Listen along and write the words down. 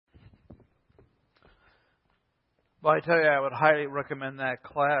Well, I tell you, I would highly recommend that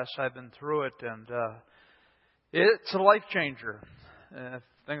class. I've been through it, and it's a life changer. If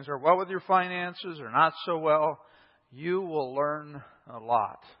things are well with your finances or not so well, you will learn a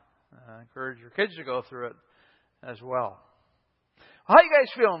lot. I encourage your kids to go through it as well. How you guys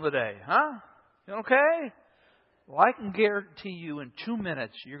feeling today, huh? You okay? Well, I can guarantee you in 2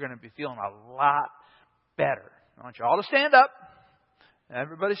 minutes you're going to be feeling a lot better. I want you all to stand up.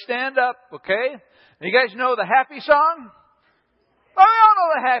 Everybody stand up, okay? You guys know the happy song? Oh, we all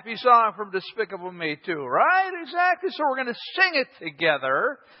know the happy song from Despicable Me too, right? Exactly. So we're going to sing it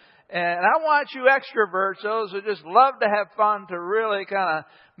together. And I want you extroverts, those who just love to have fun, to really kind of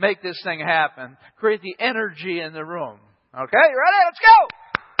make this thing happen. Create the energy in the room. Okay, ready? Let's go!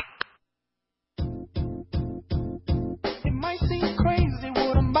 It might seem crazy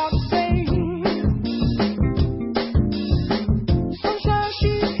what I'm about to say. Sunshine,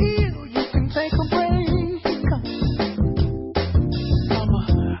 she's here, you can take a break. I'm a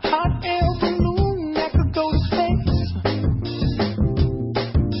hot air balloon that could go to space.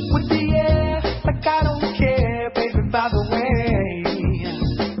 With the air, like I don't care, baby, by the way.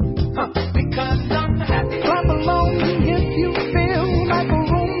 Because I'm happy. Clap along if you feel like a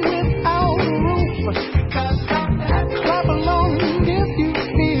room without a roof. Because I'm happy. Clap along if you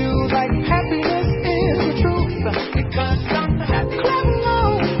feel like happiness is the truth. Because I'm happy. Clap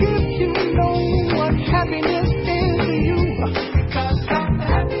along if you know what happiness is to you. Because I'm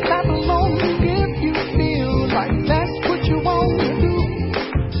happy. Clap along if you feel like that's what you want to do.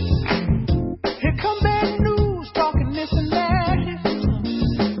 Here come bad news, talking this and that.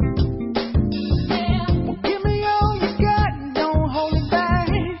 Well, give me all you got and don't hold it back.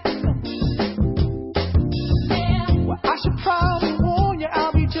 Well, I should probably warn you,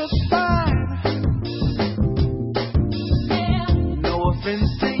 I'll be just fine. No offense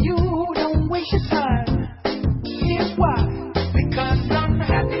to you, don't waste your time. Here's why. Because I'm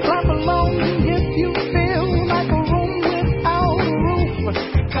happy. Clap along if you feel like a room without a roof.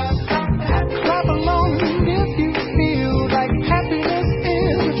 Because I'm happy. Clap along if you feel like happiness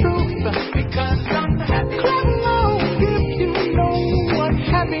is the truth. Because I'm happy. Clap along if you know what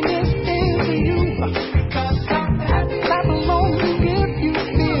happiness is to you. Because I'm happy. Clap along if you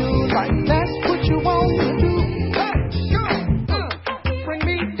feel like that's what you want to do. Bring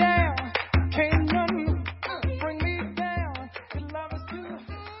me down, can't none bring me down. Your love is too.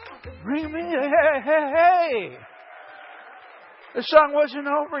 Bring me, hey. The song wasn't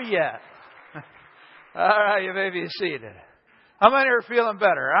over yet. All right, you may be seated. How many are feeling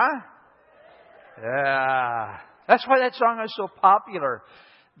better, huh? Yeah. That's why that song is so popular,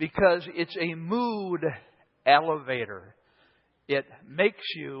 because it's a mood elevator. It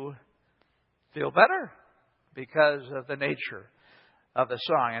makes you feel better because of the nature of the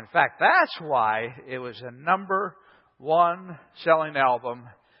song. In fact, that's why it was a number one selling album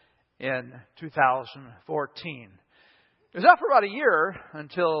in 2014. It was out for about a year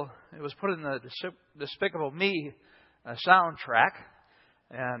until it was put in the Despicable Me soundtrack.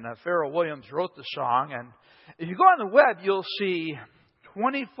 And Pharrell Williams wrote the song. And if you go on the web, you'll see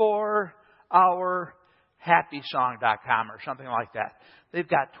 24hourhappysong.com or something like that. They've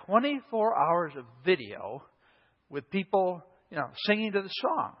got 24 hours of video with people, singing to the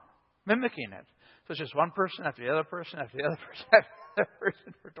song, mimicking it. So it's just one person after the other person after the other person after the other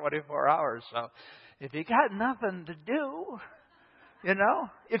person for 24 hours. So if you got nothing to do,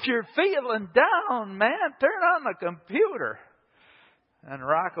 if you're feeling down, man, turn on the computer and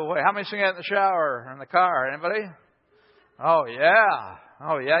rock away. How many sing that in the shower or in the car? Anybody? Oh, yeah.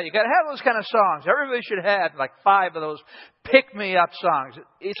 Oh, yeah. You got to have those kind of songs. Everybody should have like 5 of those pick-me-up songs.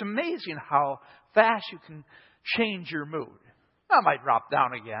 It's amazing how fast you can change your mood. I might drop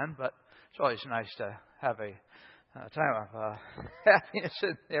down again, but it's always nice to have a time of happiness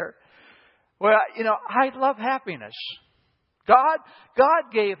in there. Well, I love happiness. God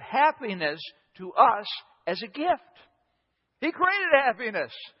gave happiness to us as a gift. He created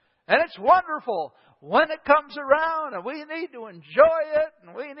happiness. And it's wonderful when it comes around, and we need to enjoy it,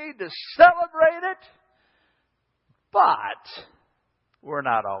 and we need to celebrate it. But we're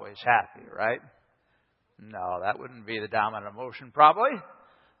not always happy, right? No, that wouldn't be the dominant emotion, probably,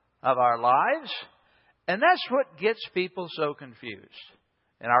 of our lives. And that's what gets people so confused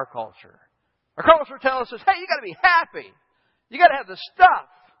in our culture. Our culture tells us, hey, you got to be happy. You got to have the stuff.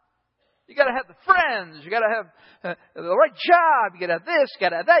 You got to have the friends. You got to have the right job. You got to have this. You got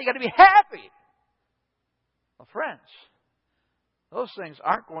to have that. You got to be happy. Well, friends, those things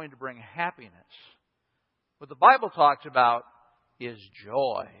aren't going to bring happiness. What the Bible talks about is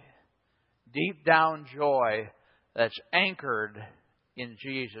joy. Deep down joy that's anchored in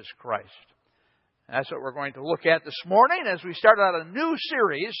Jesus Christ. And that's what we're going to look at this morning as we start out a new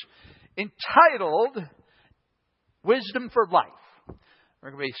series entitled Wisdom for Life.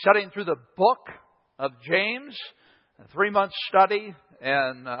 We're going to be studying through the book of James, a 3-month study,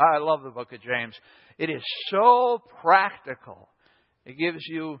 and I love the book of James. It is so practical. It gives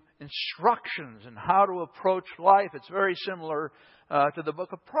you instructions on how to approach life. It's very similar to the book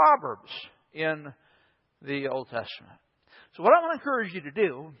of Proverbs in the Old Testament. So what I want to encourage you to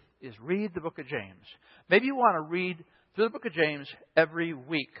do is read the book of James. Maybe you want to read through the book of James every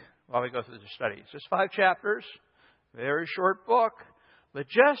week while we go through the study. It's just 5 chapters, very short book, but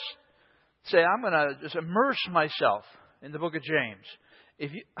just say, I'm going to just immerse myself in the book of James.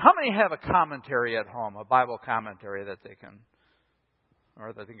 How many have a commentary at home, a Bible commentary that they can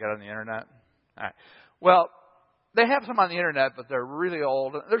get on the internet? All right. Well, they have some on the internet, but they're really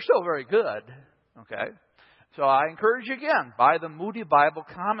old. They're still very good. Okay. So I encourage you again, buy the Moody Bible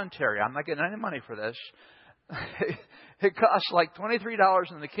Commentary. I'm not getting any money for this. It costs like $23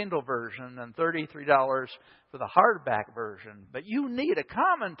 in the Kindle version and $33 for the hardback version. But you need a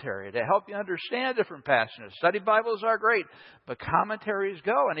commentary to help you understand different passages. Study Bibles are great, but commentaries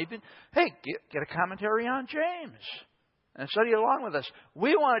go. And even, get a commentary on James and study along with us.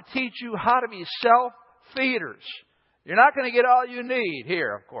 We want to teach you how to be self-feeders. You're not going to get all you need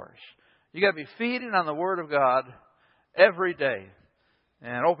here, of course. You got to be feeding on the Word of God every day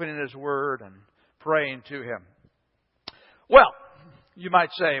and opening His Word and praying to Him. Well, you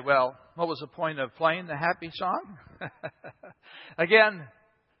might say, what was the point of playing the happy song? Again,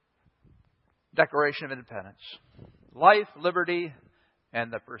 Declaration of Independence. Life, liberty,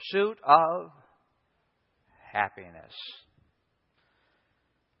 and the pursuit of happiness.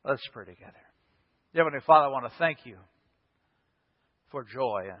 Let's pray together. Heavenly Father, I want to thank you for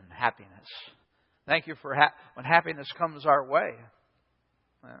joy and happiness. Thank you for when happiness comes our way.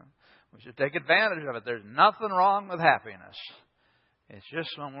 We should take advantage of it. There's nothing wrong with happiness. It's just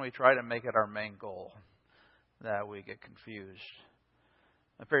when we try to make it our main goal that we get confused.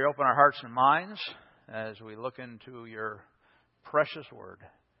 I pray you open our hearts and minds as we look into your precious word.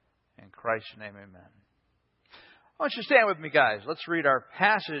 In Christ's name, amen. I want you to stand with me, guys. Let's read our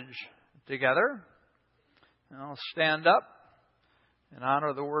passage together. And I'll stand up in honor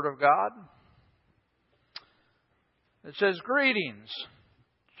of the Word of God. It says, Greetings,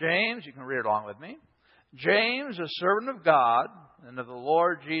 James. You can read it along with me. James, a servant of God and of the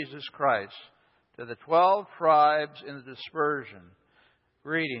Lord Jesus Christ, to the 12 tribes in the dispersion.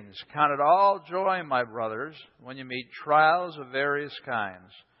 Greetings. Count it all joy, my brothers, when you meet trials of various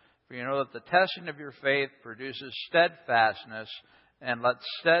kinds. For you know that the testing of your faith produces steadfastness, and let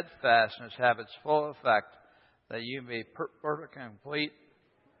steadfastness have its full effect, that you may be perfect and complete,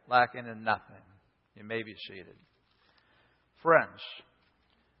 lacking in nothing. You may be seated. Friends,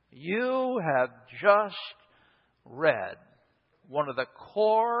 you have just read one of the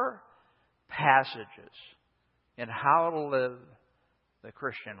core passages in how to live the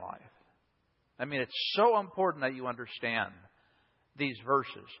Christian life. I mean, it's so important that you understand these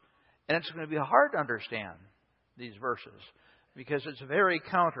verses. And it's going to be hard to understand these verses because it's very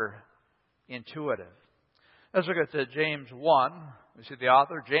counterintuitive. Let's look at James 1. We see the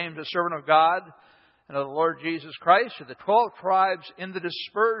author, James, a servant of God and of the Lord Jesus Christ, to the 12 tribes in the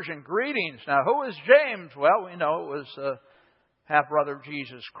dispersion. Greetings. Now, who is James? Well, we know it was half-brother of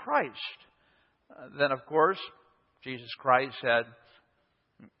Jesus Christ. Then, of course, Jesus Christ had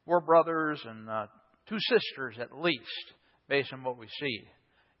 4 brothers and 2 sisters at least, based on what we see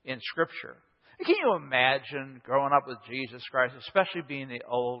in Scripture. Can you imagine growing up with Jesus Christ, especially being the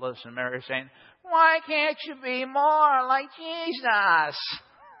oldest, and Mary saying, why can't you be more like Jesus?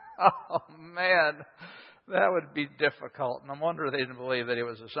 Oh, man, that would be difficult. No wonder they didn't believe that He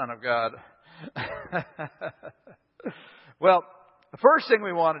was the Son of God. Well, the first thing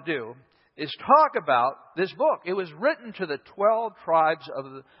we want to do is talk about this book. It was written to the 12 tribes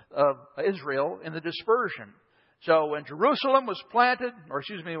of Israel in the dispersion. So when Jerusalem was planted,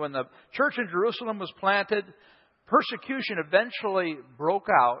 when the church in Jerusalem was planted, persecution eventually broke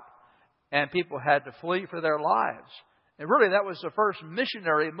out and people had to flee for their lives. And really that was the first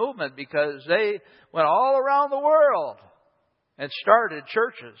missionary movement because they went all around the world and started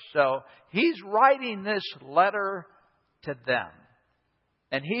churches. So he's writing this letter to them.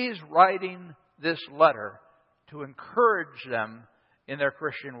 And he's writing this letter to encourage them in their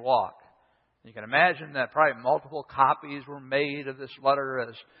Christian walk. You can imagine that probably multiple copies were made of this letter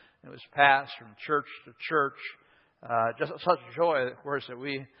as it was passed from church to church. Just such joy, of course, that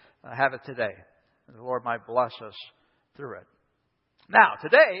we have it today. And the Lord might bless us through it. Now,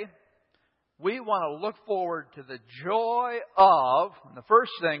 today, we want to look forward to the joy of, and the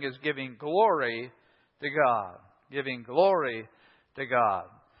first thing is giving glory to God, giving glory to God.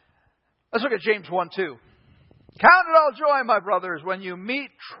 Let's look at James 1:2. Count it all joy, my brothers, when you meet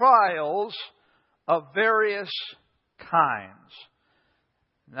trials of various kinds.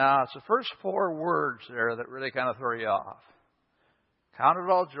 Now, it's the first 4 words there that really kind of throw you off. Count it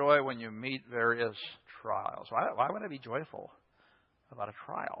all joy when you meet various trials. Why would I be joyful about a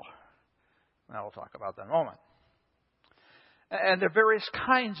trial? Now, we'll talk about that in a moment. And there are various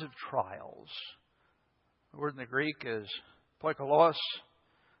kinds of trials. The word in the Greek is poikilos.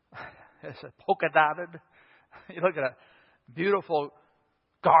 It's a polka dotted. You look at a beautiful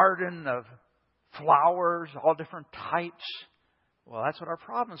garden of flowers, all different types. Well, that's what our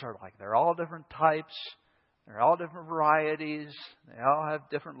problems are like. They're all different types. They're all different varieties. They all have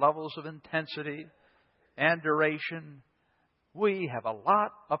different levels of intensity and duration. We have a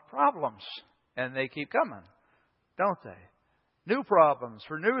lot of problems, and they keep coming, don't they? New problems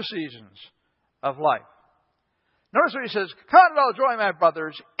for new seasons of life. Notice what he says, count it all joy, my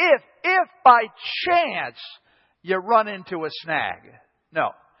brothers, if by chance you run into a snag. No.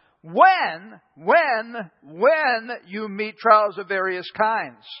 When you meet trials of various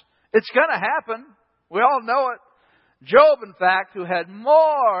kinds. It's going to happen. We all know it. Job, in fact, who had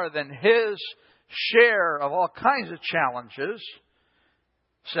more than his share of all kinds of challenges,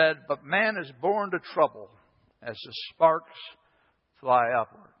 said, but man is born to trouble as the sparks fly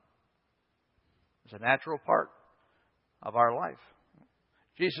upward. It's a natural part of our life.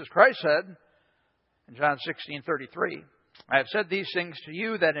 Jesus Christ said in John 16:33, I have said these things to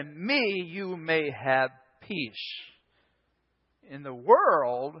you that in me you may have peace. In the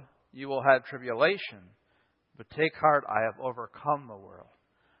world you will have tribulation, but take heart, I have overcome the world.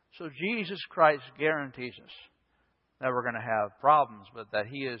 So Jesus Christ guarantees us that we're going to have problems, but that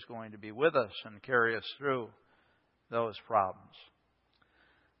He is going to be with us and carry us through those problems.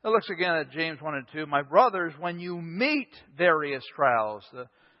 Now let's again at James 1 and 2. My brothers, when you meet various trials, the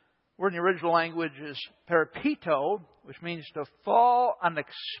word in the original language is peripito, which means to fall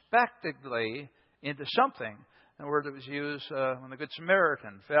unexpectedly into something. The word that was used when the Good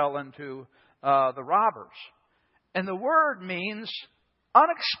Samaritan fell into the robbers. And the word means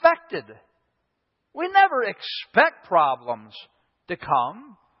unexpected. We never expect problems to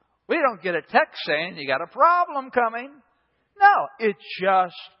come. We don't get a text saying you got a problem coming. No, it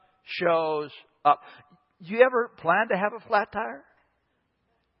just shows up. You ever plan to have a flat tire?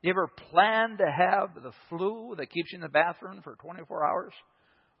 You ever plan to have the flu that keeps you in the bathroom for 24 hours?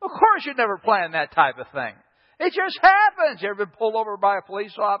 Of course you never plan that type of thing. It just happens. You ever been pulled over by a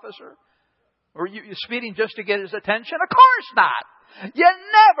police officer? Or you speeding just to get his attention? Of course not. You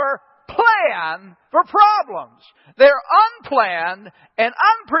never plan for problems. They're unplanned and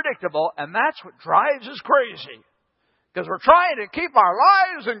unpredictable, and that's what drives us crazy. Because we're trying to keep our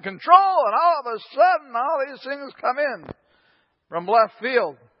lives in control, and all of a sudden, all these things come in from left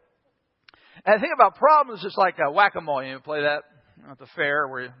field. And the thing about problems is like a whack-a-mole. You play that at the fair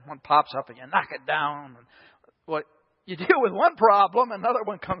where one pops up and you knock it down. And well, you deal with one problem, another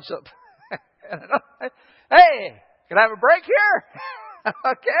one comes up. Hey, can I have a break here?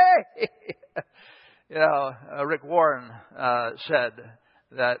 Okay. Rick Warren said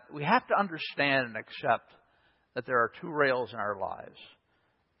that we have to understand and accept that there are 2 rails in our lives.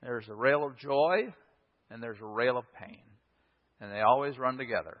 There's a rail of joy and there's a rail of pain. And they always run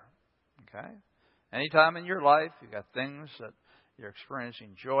together. Okay? Anytime in your life you've got things that you're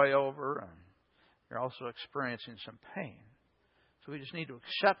experiencing joy over and you're also experiencing some pain. So we just need to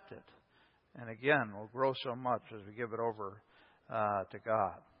accept it. And again, we'll grow so much as we give it over to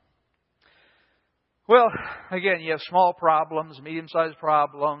God. Well, again, you have small problems, medium-sized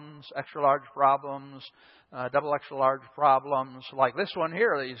problems, extra-large problems, double extra-large problems, like this one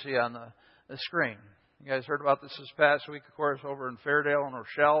here that you see on the screen. You guys heard about this past week, of course, over in Fairdale and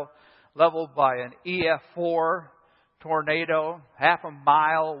Rochelle, leveled by an EF4 tornado, half a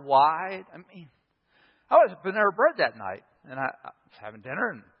mile wide. I mean, I was in Panera Bread that night, and I was having dinner,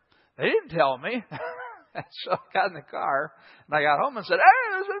 and they didn't tell me. And so I got in the car, and I got home and said,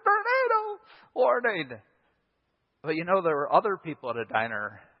 hey, there's a tornado warning. But you know, there were other people at a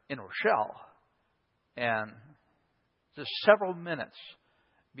diner in Rochelle, and just several minutes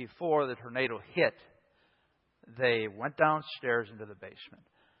before the tornado hit, they went downstairs into the basement.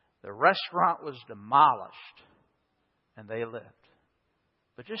 The restaurant was demolished, and they lived.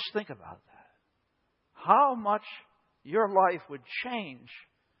 But just think about that. How much your life would change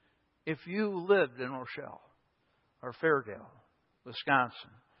if you lived in Rochelle or Fairdale,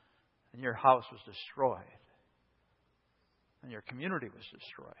 Wisconsin, and your house was destroyed, and your community was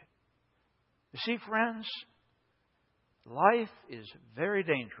destroyed. You see, friends, life is very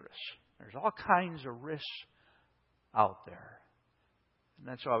dangerous There's all kinds of risks out there. And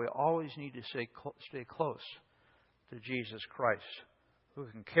that's why we always need to stay close to Jesus Christ, who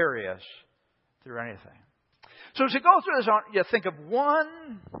can carry us through anything. So as you go through this, you think of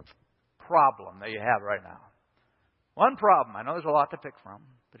one problem that you have right now. One problem. I know there's a lot to pick from,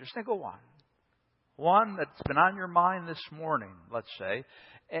 but just think of one. One that's been on your mind this morning, let's say.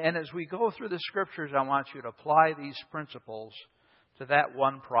 And as we go through the Scriptures, I want you to apply these principles to that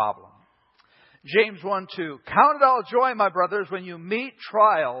one problem. James 1:2, count it all joy, my brothers, when you meet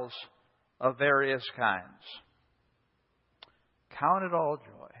trials of various kinds. Count it all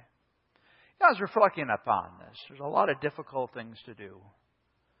joy. I was reflecting upon this. There's a lot of difficult things to do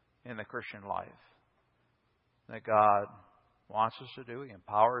in the Christian life that God wants us to do, He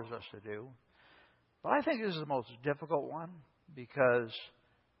empowers us to do. But I think this is the most difficult one because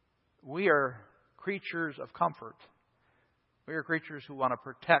we are creatures of comfort. We are creatures who want to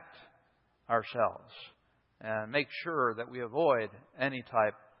protect ourselves and make sure that we avoid any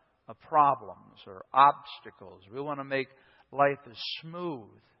type of problems or obstacles. We want to make life as smooth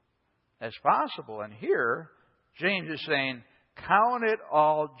as possible. And here, James is saying, count it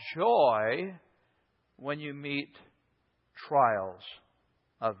all joy when you meet trials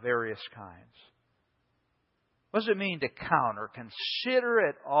of various kinds. What does it mean to count or consider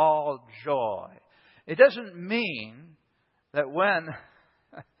it all joy? It doesn't mean that when,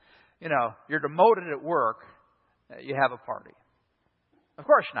 you're demoted at work, you have a party. Of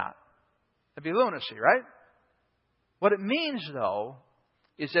course not. That'd be lunacy, right? What it means, though,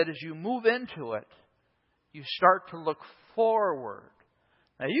 is that as you move into it, you start to look forward.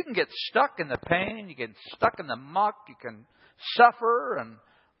 Now, you can get stuck in the pain, you get stuck in the muck, you can suffer,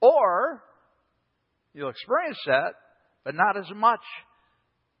 or you'll experience that, but not as much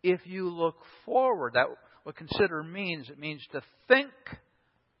if you look forward. That's what consider means. It means to think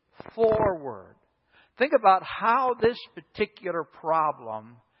forward. Think about how this particular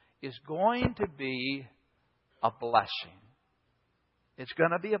problem is going to be a blessing. It's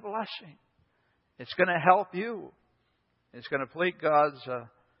going to be a blessing. It's going to help you. It's going to complete God's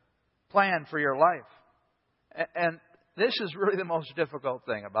plan for your life. And this is really the most difficult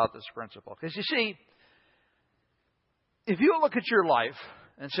thing about this principle. Because you see, if you look at your life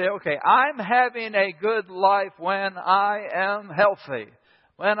and say, okay, I'm having a good life when I am healthy,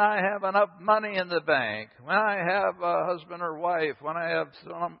 when I have enough money in the bank, when I have a husband or wife, when I have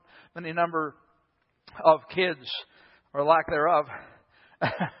so many number of kids, or lack thereof,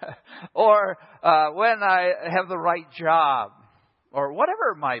 or when I have the right job, or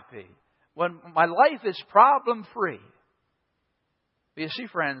whatever it might be, when my life is problem-free. But you see,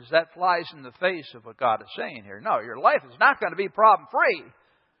 friends, that flies in the face of what God is saying here. No, your life is not going to be problem-free.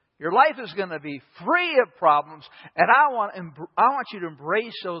 Your life is going to be free of problems, and I want you to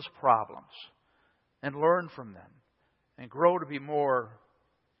embrace those problems and learn from them and grow to be more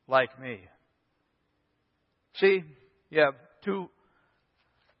like me. See, you have two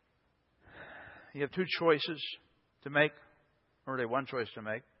choices to make, or really one choice to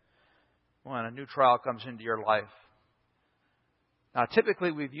make when a new trial comes into your life. Now,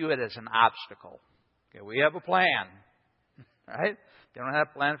 typically we view it as an obstacle. Okay, we have a plan, right? If you don't have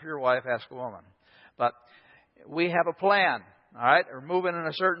a plan for your wife, ask a woman. But we have a plan, all right? We're moving in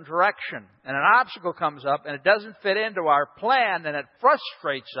a certain direction. And an obstacle comes up and it doesn't fit into our plan, and it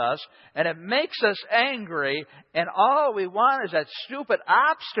frustrates us and it makes us angry. And all we want is that stupid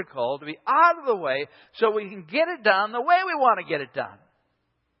obstacle to be out of the way so we can get it done the way we want to get it done.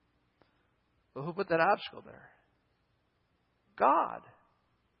 But who put that obstacle there? God.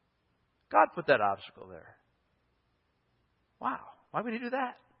 God put that obstacle there. Wow. Why would He do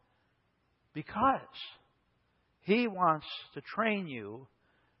that? Because He wants to train you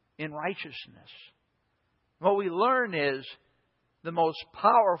in righteousness. What we learn is the most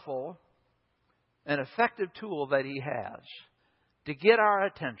powerful and effective tool that He has to get our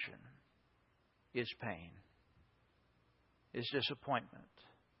attention is pain, is disappointment,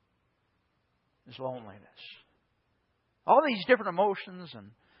 is loneliness. All these different emotions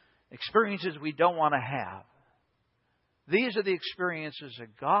and experiences we don't want to have. These are the experiences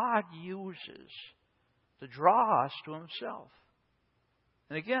that God uses to draw us to Himself.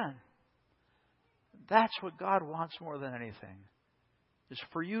 And again, that's what God wants more than anything, is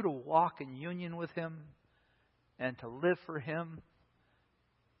for you to walk in union with Him and to live for Him.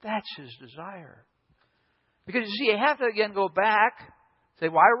 That's His desire. Because you see, you have to again go back, say,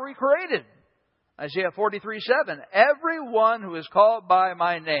 why were we created? Isaiah 43:7. Everyone who is called by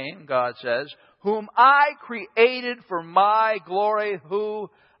my name, God says, whom I created for my glory,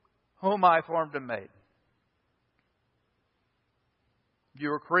 whom I formed and made. You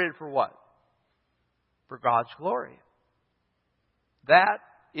were created for what? for God's glory. That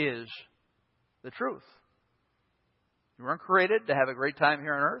is the truth. You weren't created to have a great time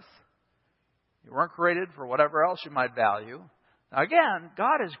here on earth. You weren't created for whatever else you might value. Now again,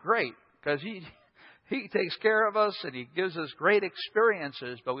 God is great because He takes care of us and He gives us great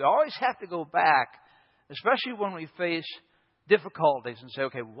experiences. But we always have to go back, especially when we face difficulties, and say,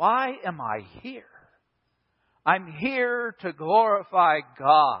 okay, why am I here? I'm here to glorify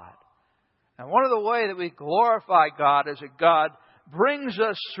God. And one of the ways that we glorify God is that God brings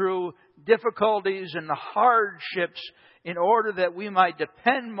us through difficulties and hardships in order that we might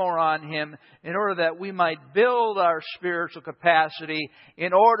depend more on Him, in order that we might build our spiritual capacity,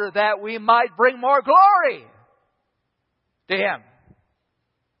 in order that we might bring more glory to Him.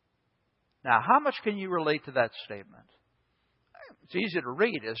 Now, how much can you relate to that statement? It's easy to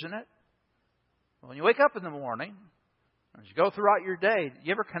read, isn't it? When you wake up in the morning, as you go throughout your day, do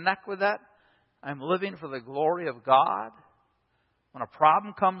you ever connect with that? I'm living for the glory of God. When a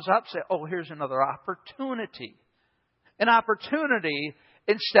problem comes up, say, oh, here's another opportunity. An opportunity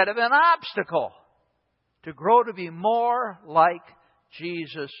instead of an obstacle to grow to be more like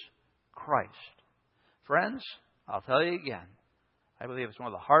Jesus Christ. Friends, I'll tell you again, I believe it's one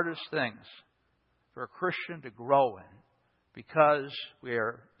of the hardest things for a Christian to grow in because we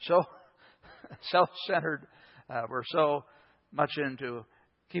are so self-centered. We're so much into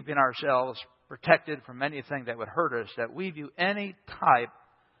keeping ourselves protected from anything that would hurt us that we view any type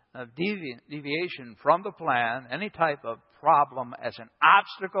of deviation from the plan, any type of problem as an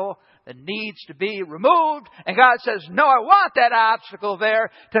obstacle that needs to be removed. And God says, no, I want that obstacle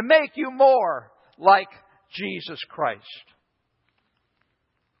there to make you more like Jesus Christ.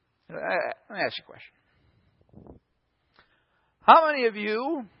 Let me ask you a question. How many of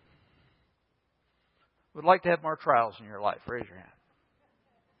you would like to have more trials in your life? Raise your hand.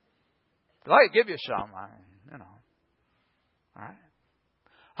 I'd like to give you some, All right.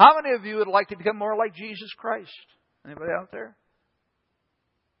 How many of you would like to become more like Jesus Christ? Anybody out there?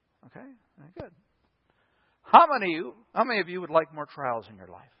 Okay, very good. How many of you would like more trials in your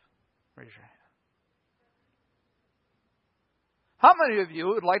life? Raise your hand. How many of you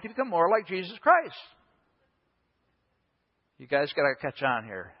would like to become more like Jesus Christ? You guys got to catch on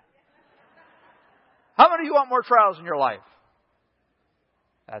here. How many of you want more trials in your life?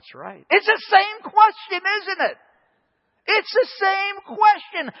 That's right. It's the same question, isn't it? It's the same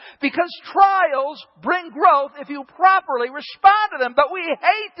question because trials bring growth if you properly respond to them. But we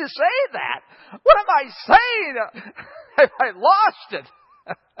hate to say that. What am I saying? I lost it.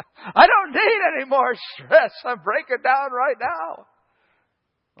 I don't need any more stress. I'm breaking down right now.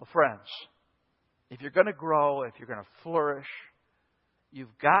 Well, friends, if you're going to grow, if you're going to flourish,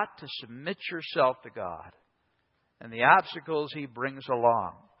 you've got to submit yourself to God and the obstacles He brings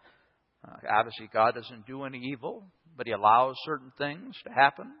along. Obviously, God doesn't do any evil, but He allows certain things to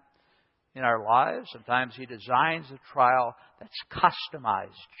happen in our lives. Sometimes He designs a trial that's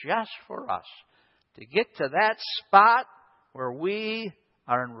customized just for us to get to that spot where we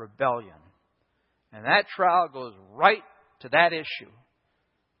are in rebellion. And that trial goes right to that issue.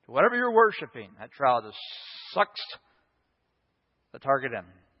 To whatever you're worshiping, that trial just sucks the target in.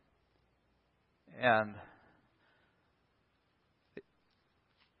 And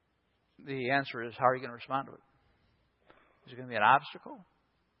the answer is, how are you going to respond to it? Is it going to be an obstacle?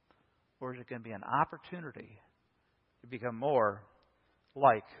 Or is it going to be an opportunity to become more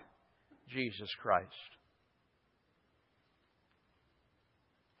like Jesus Christ?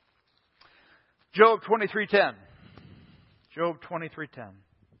 Job 23:10. Job 23:10.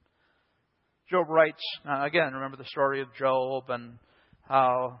 Job writes, now again, remember the story of Job and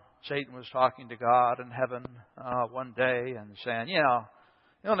how Satan was talking to God in heaven one day and saying,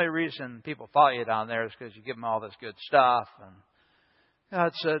 the only reason people follow you down there is because you give them all this good stuff. And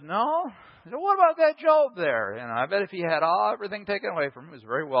God said, no. He said, what about that Job there? I bet if he had everything taken away from him, he was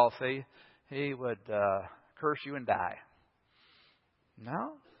very wealthy, he would curse you and die.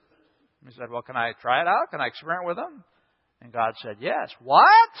 No. He said, well, can I try it out? Can I experiment with him? And God said, yes.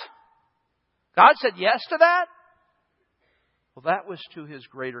 What? God said yes to that? Well, that was to His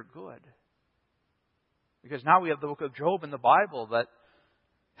greater good. Because now we have the book of Job in the Bible that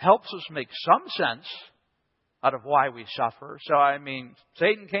helps us make some sense out of why we suffer. So,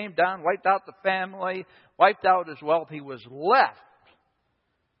 Satan came down, wiped out the family, wiped out his wealth. He was left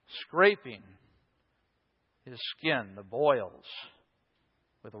scraping his skin, the boils,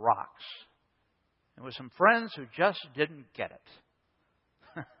 with rocks. And with some friends who just didn't get it.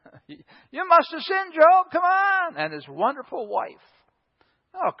 You must have sinned, Job. Come on. And his wonderful wife.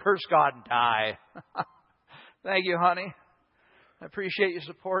 Oh, curse God and die. Thank you, honey. I appreciate you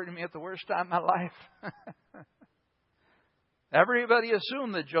supporting me at the worst time of my life. Everybody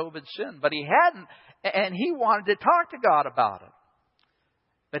assumed that Job had sinned, but he hadn't, and he wanted to talk to God about it.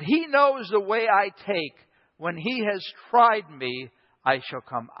 But he knows the way I take. When he has tried me, I shall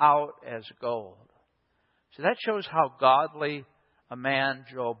come out as gold. So that shows how godly a man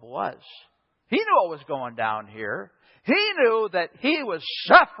Job was. He knew what was going down here. He knew that he was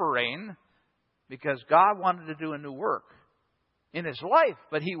suffering because God wanted to do a new work in his life.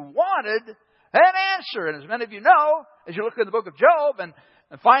 But he wanted an answer. And as many of you know, as you look in the book of Job, and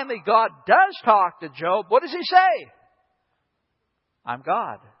finally God does talk to Job, what does he say? I'm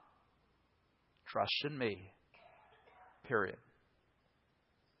God. Trust in me. Period.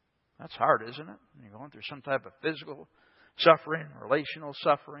 That's hard, isn't it? You're going through some type of physical suffering, relational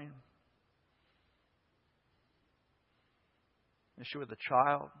suffering. Issue with a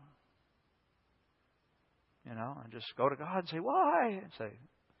child. And just go to God and say, why? And say,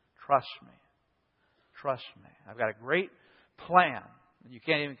 trust me. Trust me. I've got a great plan that you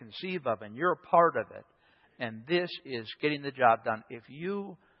can't even conceive of, and you're a part of it. And this is getting the job done. If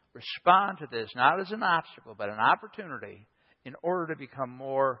you respond to this, not as an obstacle, but an opportunity in order to become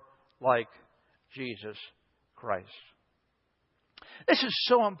more like Jesus Christ. This is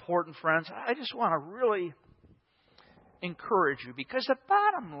so important, friends. I just want to really encourage you, because the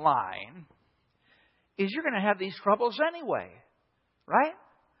bottom line is you're going to have these troubles anyway, right?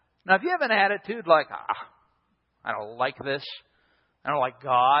 Now, if you have an attitude like, I don't like this, I don't like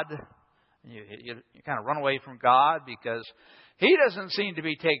God, you kind of run away from God because He doesn't seem to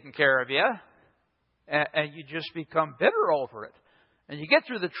be taking care of you, and you just become bitter over it. And you get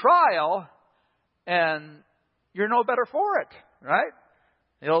through the trial, and you're no better for it, right?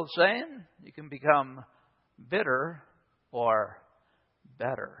 The old saying, you can become bitter or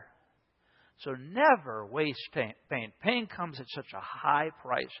better. So never waste pain. Pain comes at such a high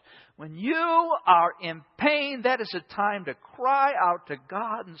price. When you are in pain, that is a time to cry out to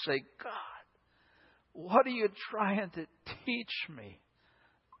God and say, God, what are you trying to teach me?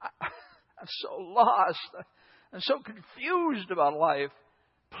 I'm so lost. I'm so confused about life.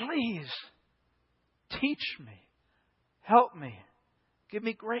 Please teach me. Help me. Give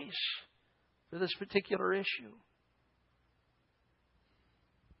me grace for this particular issue.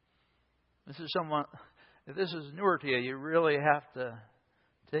 If this is newer to you, you really have to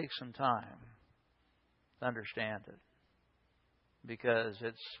take some time to understand it. Because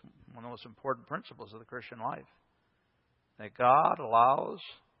it's one of the most important principles of the Christian life. That God allows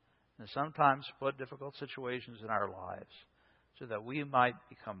and sometimes put difficult situations in our lives so that we might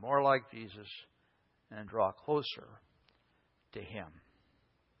become more like Jesus and draw closer to Him.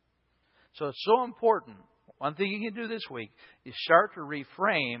 So it's so important. One thing you can do this week is start to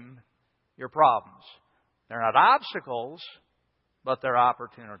reframe your problems. They're not obstacles, but they're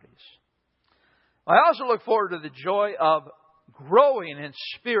opportunities. I also look forward to the joy of growing in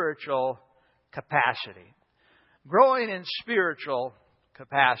spiritual capacity. Growing in spiritual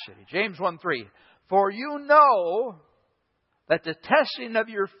capacity. James 1:3. For you know that the testing of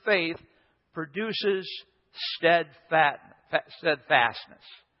your faith produces steadfastness.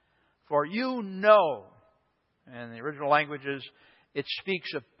 For you know. In the original languages, it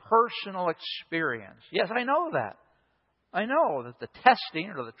speaks of personal experience. Yes, I know that. I know that the testing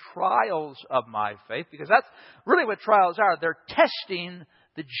or the trials of my faith, because that's really what trials are. They're testing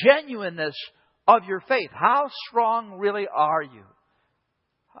the genuineness of your faith. How strong really are you?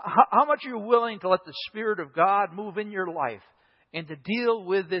 How much are you willing to let the Spirit of God move in your life and to deal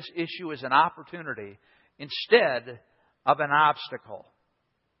with this issue as an opportunity instead of an obstacle?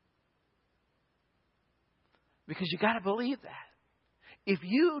 Because you got to believe that. If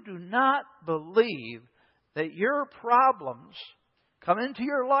you do not believe that your problems come into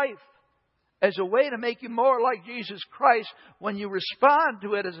your life as a way to make you more like Jesus Christ, when you respond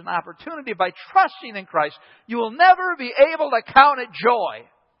to it as an opportunity by trusting in Christ, you will never be able to count it joy.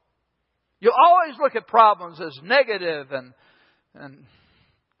 You'll always look at problems as negative and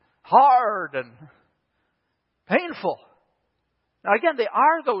hard and painful. Now again, they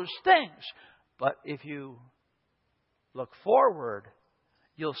are those things. But if you look forward,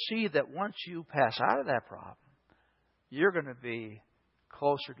 you'll see that once you pass out of that problem, you're going to be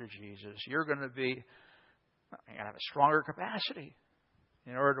closer to Jesus. You're going to have a stronger capacity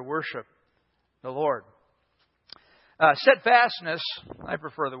in order to worship the Lord. Steadfastness, I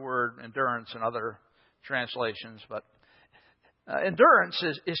prefer the word endurance in other translations, but endurance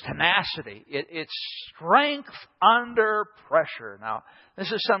is tenacity. It's strength under pressure. Now,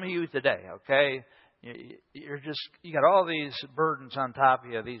 this is some of you today, okay? You got all these burdens on top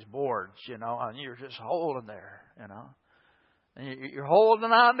of you, these boards, and you're just holding there, And you're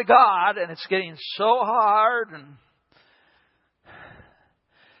holding on to God, and it's getting so hard.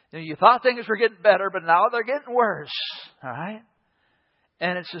 And you thought things were getting better, but now they're getting worse. All right?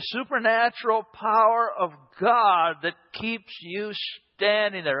 And it's the supernatural power of God that keeps you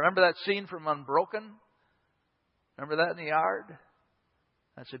standing there. Remember that scene from Unbroken? Remember that in the yard?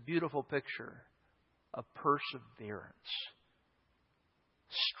 That's a beautiful picture of perseverance.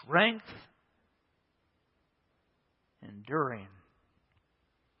 Strength, enduring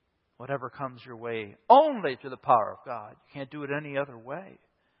whatever comes your way, only through the power of God. You can't do it any other way.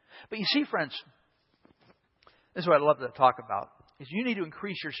 But you see, friends, this is what I love to talk about, is you need to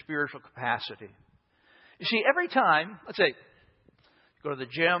increase your spiritual capacity. You see, every time, let's say, you go to the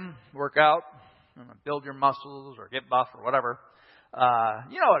gym, work out, build your muscles or get buff or whatever,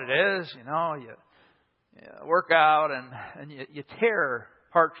 you know what it is. You work out and you tear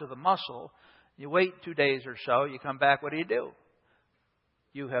parts of the muscle. You wait 2 days or so. You come back. What do?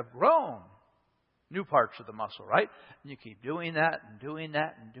 You have grown new parts of the muscle, right? And you keep doing that and doing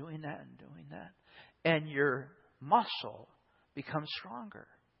that and doing that and doing that. And your muscle becomes stronger.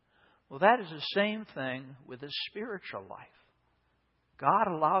 Well, that is the same thing with the spiritual life. God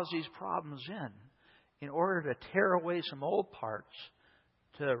allows these problems in order to tear away some old parts,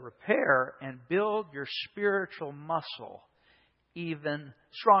 to repair and build your spiritual muscle even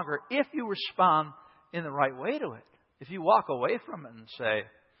stronger if you respond in the right way to it. If you walk away from it and say,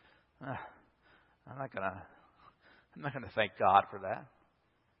 I'm not going to thank God for that.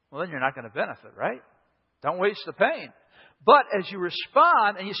 Well, then you're not going to benefit, right? Don't waste the pain. But as you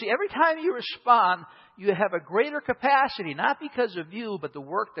respond, and you see, every time you respond, you have a greater capacity, not because of you, but the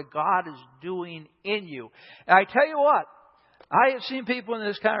work that God is doing in you. And I tell you what, I have seen people in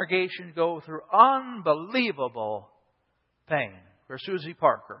this congregation go through unbelievable pain. For Susie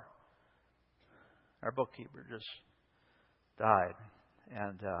Parker, our bookkeeper, just died.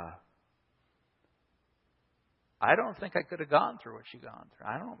 And I don't think I could have gone through what she gone through.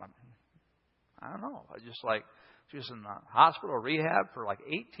 I don't know. I just she was in the hospital rehab for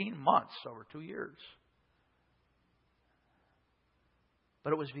 18 months, over 2 years.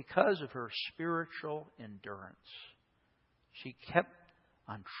 But it was because of her spiritual endurance. She kept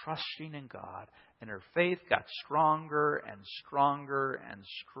on trusting in God, and her faith got stronger and stronger and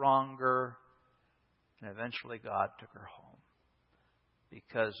stronger. And eventually God took her home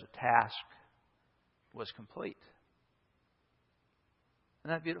because the task was complete.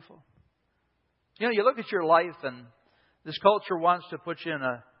 Isn't that beautiful? You look at your life, and this culture wants to put you in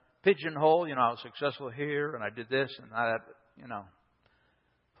a pigeonhole. I was successful here, and I did this and that.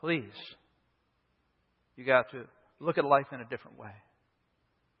 Please, you got to look at life in a different way.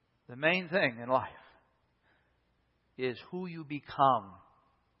 The main thing in life is who you become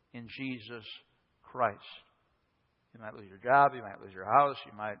in Jesus Christ. You might lose your job, you might lose your house,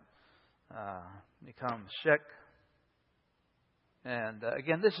 you might become sick. And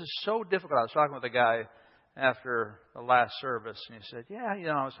again, this is so difficult. I was talking with a guy after the last service, and he said,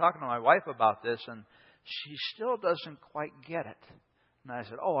 I was talking to my wife about this, and she still doesn't quite get it. And I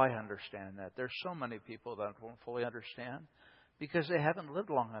said, I understand that. There's so many people that won't fully understand because they haven't lived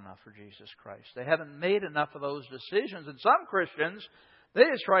long enough for Jesus Christ. They haven't made enough of those decisions. And some Christians, they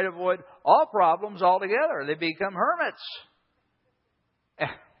just try to avoid all problems altogether. They become hermits.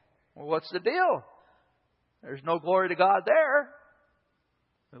 Well, what's the deal? There's no glory to God there.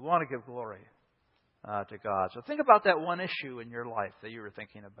 We want to give glory to God. So think about that one issue in your life that you were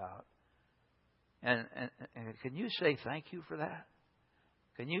thinking about. And can you say thank you for that?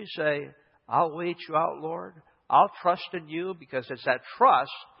 Can you say, I'll wait you out, Lord. I'll trust in you, because it's that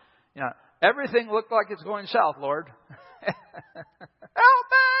trust. Everything looked like it's going south, Lord. Help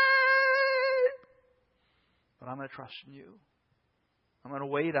me! But I'm going to trust in you. I'm going to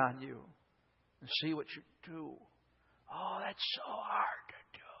wait on you and see what you do. Oh, that's so hard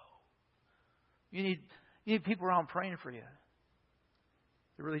to do. You need people around praying for you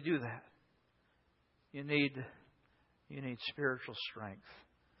to really do that. You need spiritual strength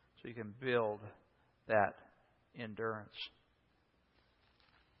so you can build that endurance.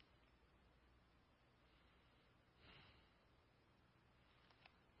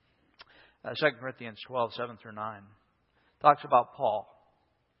 2 Corinthians 12, 7-9 talks about Paul.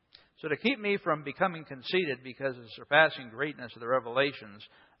 So to keep me from becoming conceited because of the surpassing greatness of the revelations,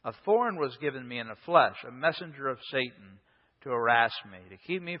 a thorn was given me in the flesh, a messenger of Satan to harass me, to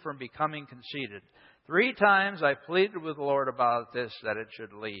keep me from becoming conceited. 3 times I pleaded with the Lord about this, that it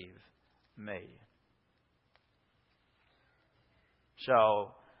should leave me.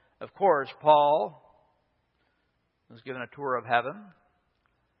 So, of course, Paul was given a tour of heaven.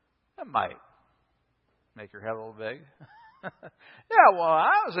 That might make your head a little big. Yeah, well,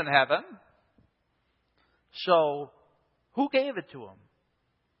 I was in heaven. So, who gave it to him?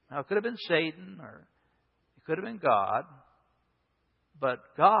 Now, it could have been Satan or it could have been God. But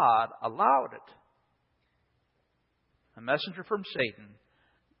God allowed it. A messenger from Satan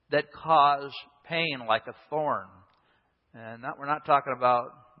that caused pain like a thorn. And we're not talking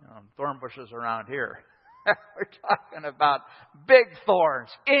about thorn bushes around here. We're talking about big thorns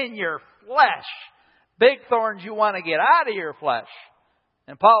in your flesh. Big thorns you want to get out of your flesh.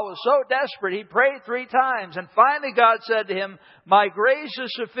 And Paul was so desperate, he prayed 3 times. And finally God said to him, "My grace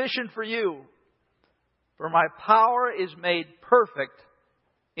is sufficient for you, for my power is made perfect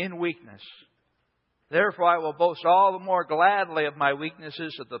in weakness. Therefore I will boast all the more gladly of my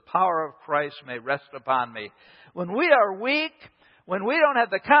weaknesses, that the power of Christ may rest upon me." When we are weak, when we don't have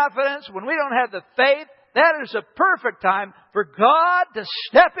the confidence, when we don't have the faith, that is a perfect time for God to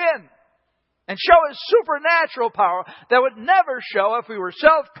step in and show His supernatural power that would never show if we were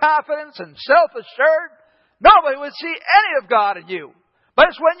self-confident and self-assured. Nobody would see any of God in you. But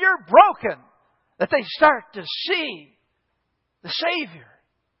it's when you're broken that they start to see the Savior.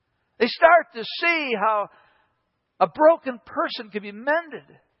 They start to see how a broken person can be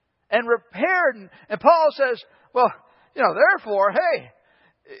mended and repaired. And Paul says, well, therefore, hey,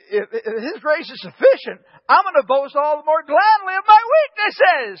 if His grace is sufficient, I'm going to boast all the more gladly of my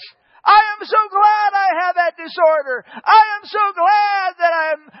weaknesses. I am so glad I have that disorder. I am so glad that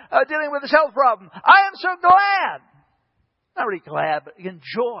I'm dealing with this health problem. I am so glad. Not really glad, but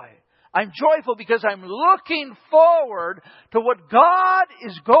enjoy. I'm joyful because I'm looking forward to what God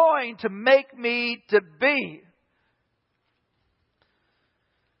is going to make me to be.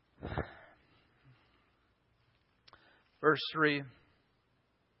 Verse 3.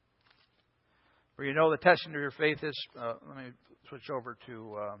 For you know the testing of your faith is... let me switch over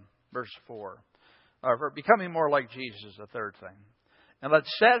to verse 4. For becoming more like Jesus is the third thing. And let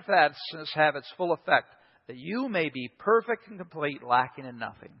steadfastness have its full effect, that you may be perfect and complete, lacking in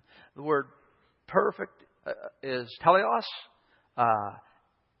nothing. The word perfect is teleos.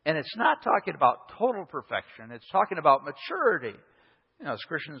 And it's not talking about total perfection. It's talking about maturity. As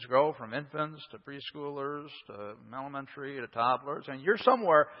Christians grow from infants to preschoolers to elementary to toddlers, and you're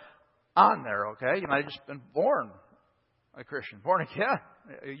somewhere on there, okay? You might have just been born a Christian, born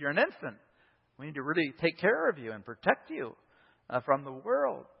again. You're an infant. We need to really take care of you and protect you from the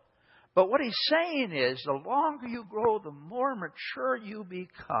world. But what he's saying is, the longer you grow, the more mature you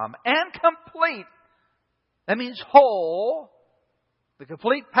become. And complete. That means whole. The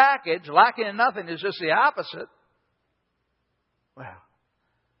complete package, lacking in nothing, is just the opposite. Well,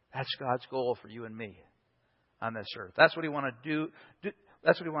 that's God's goal for you and me on this earth. That's what He wants to do.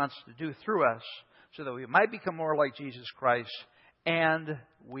 That's what He wants to do through us, so that we might become more like Jesus Christ, and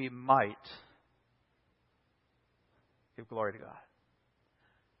we might give glory to God.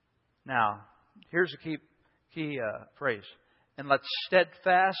 Now, here's a key phrase. And let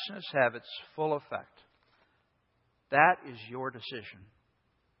steadfastness have its full effect. That is your decision.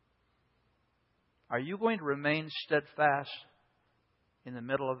 Are you going to remain steadfast in the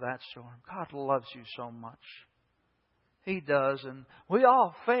middle of that storm? God loves you so much. He does. And we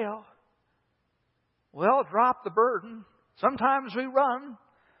all fail. We all drop the burden. Sometimes we run.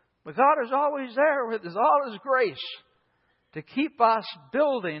 But God is always there with all His grace to keep us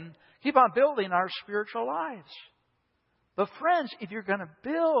building. Keep on building our spiritual lives. But friends, if you're going to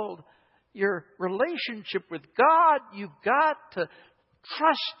build your relationship with God, you've got to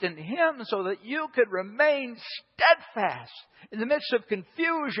trust in Him so that you could remain steadfast in the midst of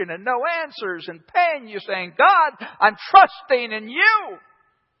confusion and no answers and pain. You're saying, God, I'm trusting in You.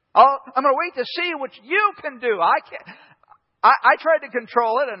 I'm going to wait to see what You can do. I tried to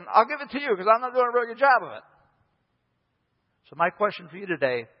control it, and I'll give it to You because I'm not doing a really good job of it. So my question for you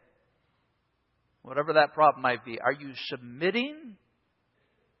today, whatever that problem might be, are you submitting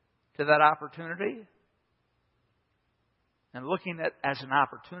to that opportunity and looking at it as an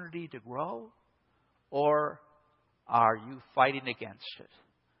opportunity to grow? Or are you fighting against it?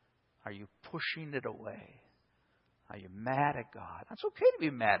 Are you pushing it away? Are you mad at God? It's okay to be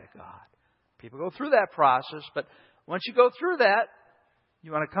mad at God. People go through that process, but once you go through that,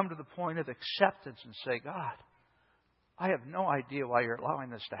 you want to come to the point of acceptance and say, God, I have no idea why You're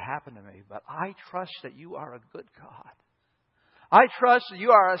allowing this to happen to me, but I trust that You are a good God. I trust that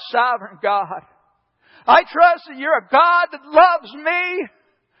You are a sovereign God. I trust that You're a God that loves me.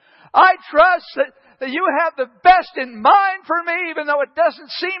 I trust that You have the best in mind for me, even though it doesn't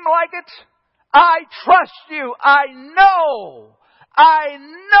seem like it. I trust You. I know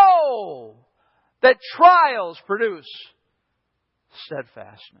that trials produce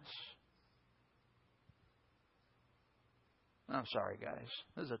steadfastness. I'm sorry, guys.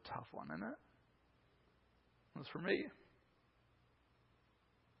 This is a tough one, isn't it? That's for me.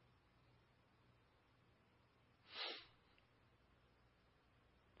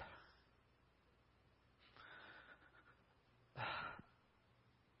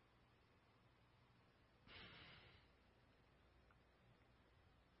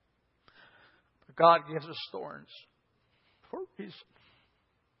 But God gives us thorns for a reason.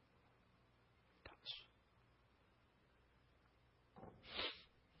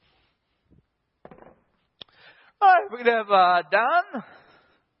 All right, we're going to have Don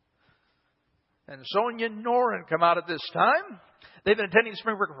and Sonia Noren come out at this time. They've been attending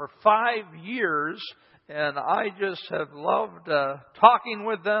Springbrook for 5 years, and I just have loved talking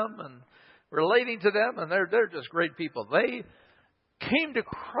with them and relating to them, and they're just great people. They came to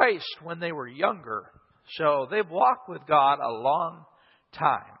Christ when they were younger, so they've walked with God a long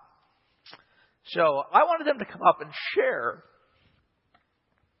time. So I wanted them to come up and share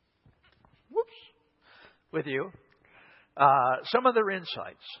with you some of their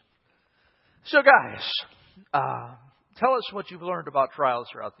insights. So guys, tell us what you've learned about trials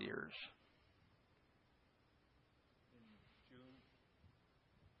throughout the years.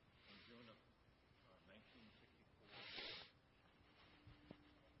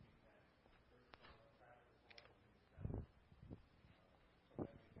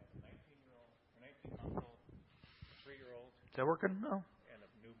 Is that working? No. And a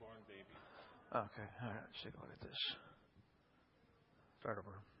newborn baby. Okay. All right. Let's take a look at this. Start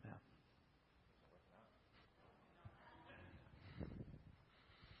over. Yeah.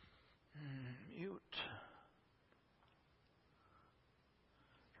 Mute.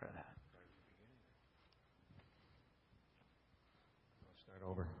 Try that. Let's start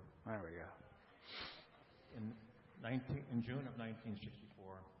over. There we go. In June of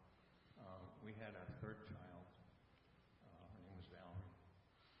 1964, we had our third child. Her name was Valerie.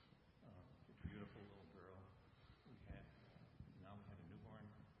 A beautiful little girl. We had a newborn,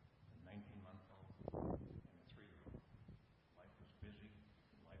 a 19-month-old, and a 3-year-old. Life was busy.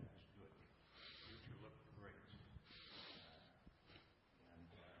 Life was good. The future looked great.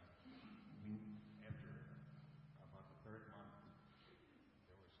 After about the third month,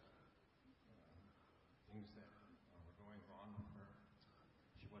 there was things that were going wrong with her.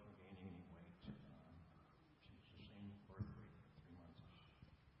 She wasn't gaining any weight. She was the same birth weight for 3 months.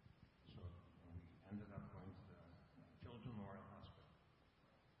 So we ended up going to the Children's Memorial Hospital.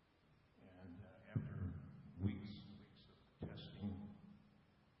 And after weeks and weeks of testing,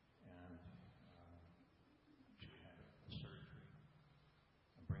 and she had a surgery,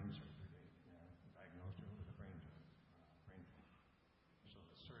 a brain surgery. They diagnosed her with a brain tumor. So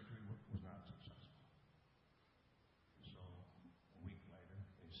the surgery was not successful. So a week later,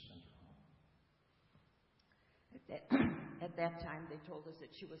 they sent her home. At that time, they told us that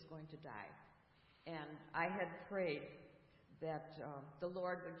she was going to die. And I had prayed that the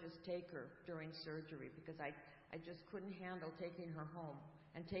Lord would just take her during surgery, because I just couldn't handle taking her home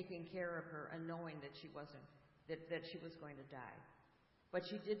and taking care of her and knowing that she was going to die. But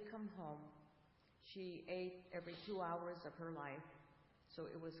she did come home. She ate every 2 hours of her life, so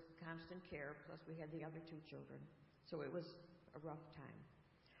it was constant care, plus we had the other 2 children. So it was a rough time.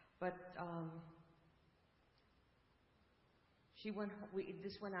 But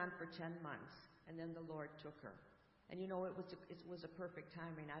this went on for 10 months, and then the Lord took her. And it was a perfect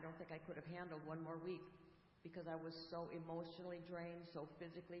timing. I don't think I could have handled 1 more week, because I was so emotionally drained, so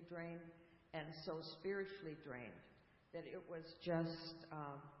physically drained, and so spiritually drained, that it was just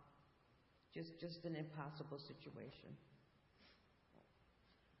an impossible situation.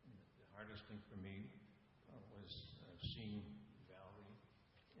 The hardest thing for me was seeing Valerie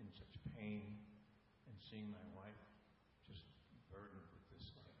in such pain, and seeing my wife just burdened with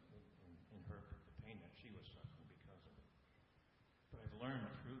this, in her, the pain that she was suffering because of it. But I've learned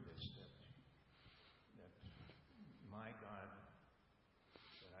through this that my God,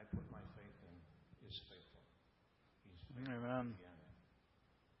 that I put my faith in, is faithful. He's faithful. Amen. To the end.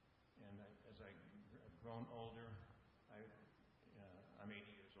 And as I've grown older, I'm 80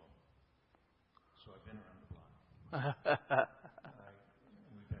 years old, so I've been around the block.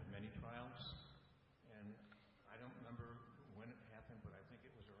 We've had many trials, and I don't remember when it happened, but I think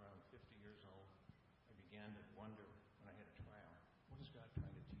it was around 50 years old. I began to wonder, when I had a trial, what is God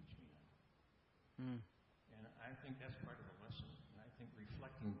trying to teach me now? And I think that's part of the lesson. And I think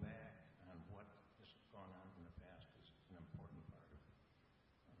reflecting back on what has gone on in the past is an important part of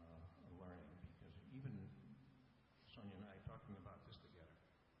learning, because even Sonia and I talking about this together,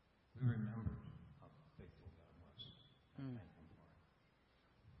 we remembered how faithful God was. And thank Him for it.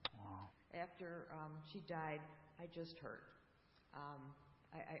 After she died, I just hurt.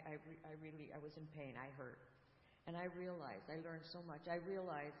 I was in pain. I hurt. And I learned so much. I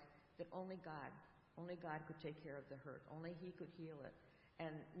realized that only God could take care of the hurt. Only He could heal it.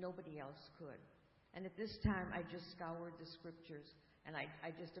 And nobody else could. And at this time, I just scoured the scriptures, and I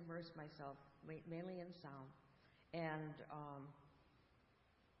just immersed myself, mainly in sound. And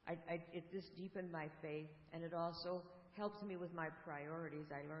it just deepened my faith, and it also helps me with my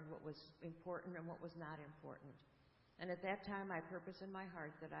priorities. I learned what was important and what was not important. And at that time, I purposed in my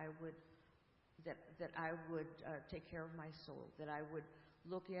heart that I would take care of my soul, that I would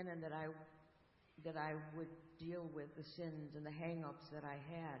look in, and that I would deal with the sins and the hang-ups that I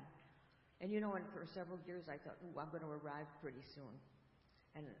had. And and for several years I thought, I'm going to arrive pretty soon,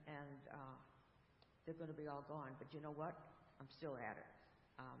 and they're going to be all gone. But you know what? I'm still at it.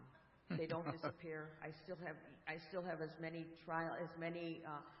 They don't disappear. I still have as many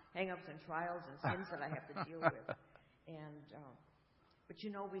hang-ups and trials and sins that I have to deal with. And but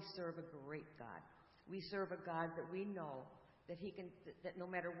we serve a great God. We serve a God that we know that that no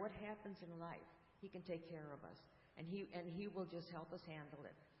matter what happens in life, He can take care of us, and He will just help us handle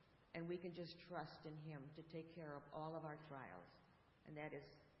it, and we can just trust in Him to take care of all of our trials, and that is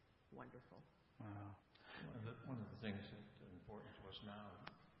wonderful. Wow. One of the things that is important to us now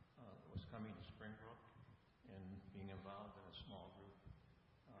was coming to Springbrook and being involved in a small group.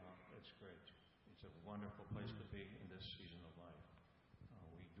 It's great. It's a wonderful place to be in this season of life.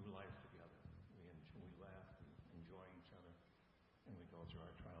 We do life together. We laugh, we enjoy each other, and we go through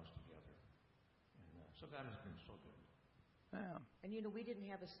our trials together. And so God has been so good. Yeah. And we didn't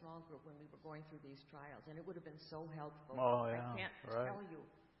have a small group when we were going through these trials, and it would have been so helpful. Oh, yeah. I can't tell you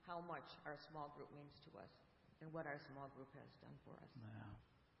how much our small group means to us and what our small group has done for us.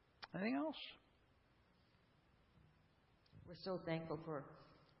 Yeah. Anything else? We're so thankful for,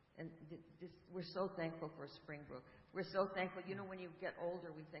 we're so thankful for Springbrook. We're so thankful. When you get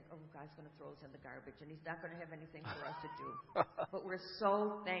older, we think, God's going to throw us in the garbage, and He's not going to have anything for us to do. But we're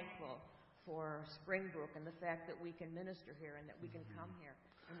so thankful for Springbrook and the fact that we can minister here and that we can come here.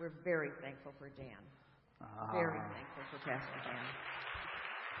 And we're very thankful for Dan. Very thankful for Pastor Dan.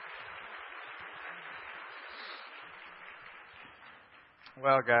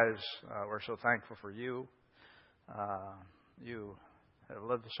 Well, guys, we're so thankful for you. You have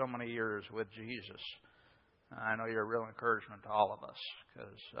lived so many years with Jesus. I know you're a real encouragement to all of us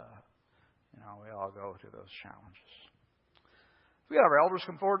because, we all go through those challenges. We have our elders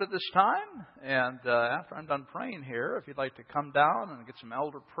come forward at this time, and after I'm done praying here, if you'd like to come down and get some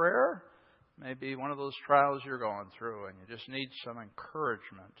elder prayer, maybe one of those trials you're going through and you just need some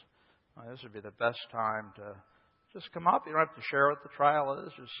encouragement, this would be the best time to just come up. You don't have to share what the trial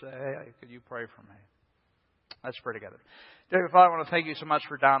is. Just say, hey, could you pray for me? Let's pray together. Dear Father, I want to thank you so much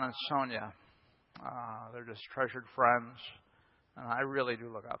for Don and Sonia. They're just treasured friends, and I really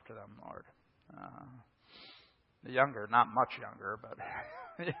do look up to them, Lord. The younger, not much younger, but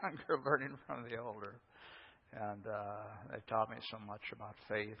the younger learning from the older. And they've taught me so much about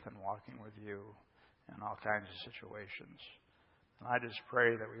faith and walking with you in all kinds of situations. And I just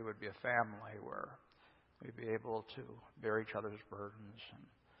pray that we would be a family where we'd be able to bear each other's burdens, and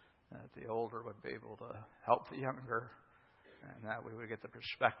that the older would be able to help the younger, and that we would get the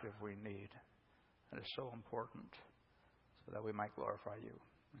perspective we need. That is so important, so that we might glorify you.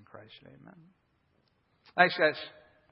 In Christ's name, amen. Thanks, guys.